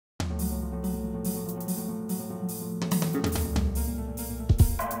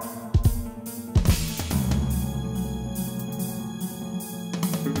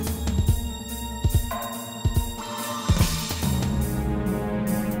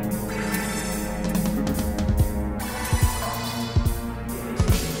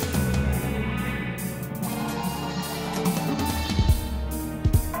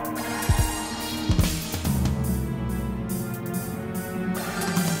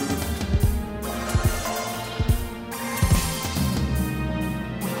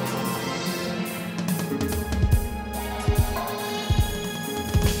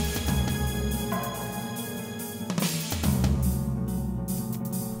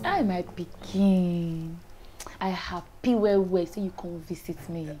Hi, my pikin. I happy well, so you come visit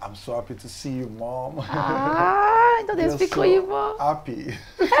me. I'm so happy to see you, Mom. I don't You're speak so you, Mom. happy.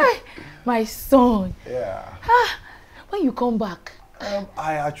 Hey, my son. Yeah. When you come back?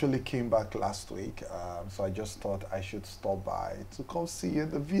 I actually came back last week, so I just thought I should stop by to come see you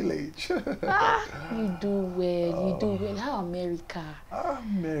in the village. You do well, you do well. How America?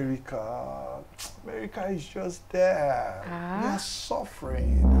 America is just there. We are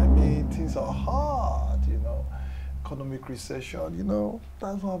suffering. I mean, things are hard, you know. Economic recession, you know.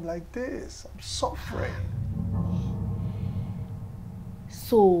 That's why I'm like this. I'm suffering.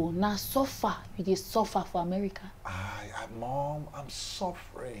 So, now suffer, you did suffer for America? Mom, I'm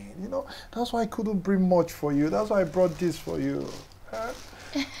suffering. You know, that's why I couldn't bring much for you. That's why I brought this for you.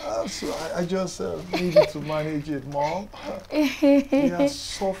 So I just needed to manage it, Mom. We are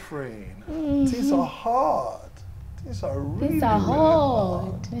suffering. Things are hard. Things are really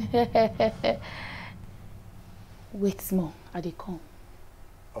hard. Wait small, I dey come.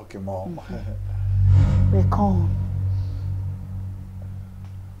 Okay, Mom. They come.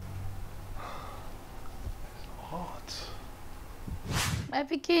 My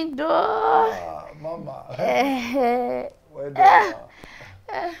pikin do. Mama. Well done,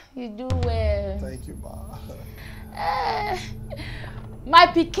 Ma. You do well. Thank you, Ma. My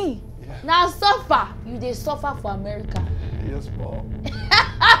pikin. Yeah. Now suffer. You dey suffer for America. Yes, Mom.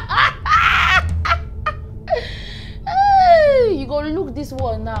 You go look this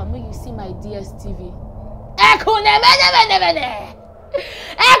one now. Make you see my DSTV.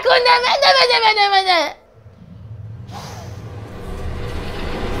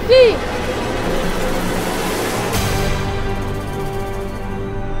 See.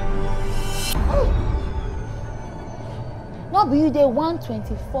 Now be you the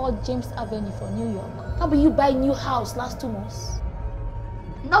 124 James Avenue for New York. Now be you buy new house last 2 months.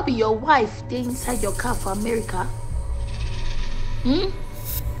 Now be your wife they inside your car for America.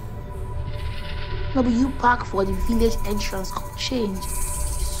 Now be you park for the village entrance change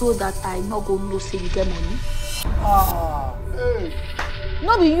so that I not go no say you get money. Hey.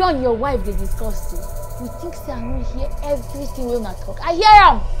 No be you and your wife they discuss it. You think say I don't hear everything we not talk. I hear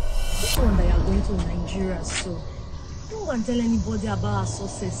them. This one that you are going to Nigeria, so don't go and tell anybody about our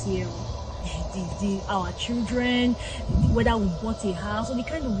success here. Our children, whether we bought a house or the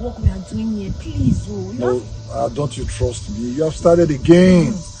kind of work we are doing here. Please, no, don't you trust me? You have started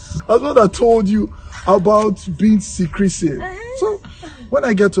again. I was not told you about being secretive. So when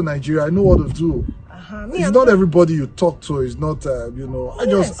I get to Nigeria, I know what to do. It's not everybody you talk to. It's not, you know, I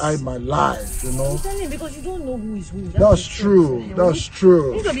just hide my life, you know. I'm telling you, because you don't know who is who. That's true. That's true.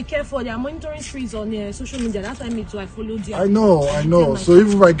 You need to be careful. They are monitoring streets on social media. That's why me too. I follow them. I know. So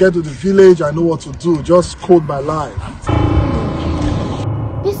even if I get to the village, I know what to do. Just code my life.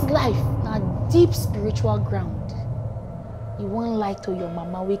 This life, now deep spiritual ground. You won't lie to your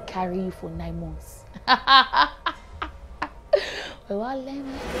mama. We carry you for 9 months.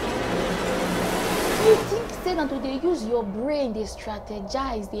 You think say that they use your brain, they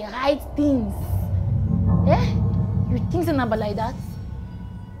strategize, they hide things. You think say number like that?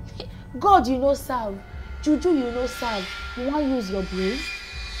 God you know serve, juju you know serve. You want to use your brain?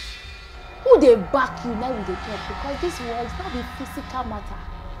 Who they back you now with the talk? Because this world is not the physical matter.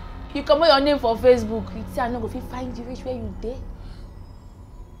 You come out your name for Facebook, you say I no go fit find you reach where you dey.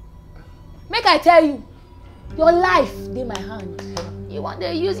 Make I tell you, your life in my hand. You want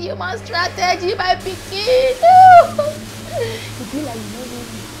to use human strategy, my pikin. It be like you know me.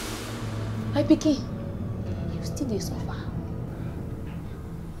 My pikin, you still dey suffer.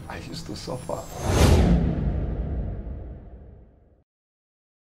 I used to suffer.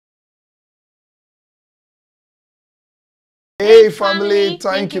 Hey family,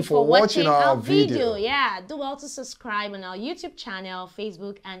 thank you for watching our video. Yeah, do well to subscribe on our YouTube channel,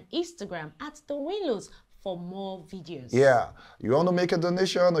 Facebook and Instagram at The Winlows for more videos. Yeah, you want to make a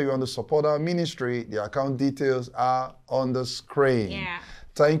donation or you want to support our ministry, the account details are on the screen. Yeah.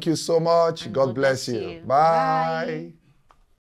 Thank you so much. And God bless you. Bye.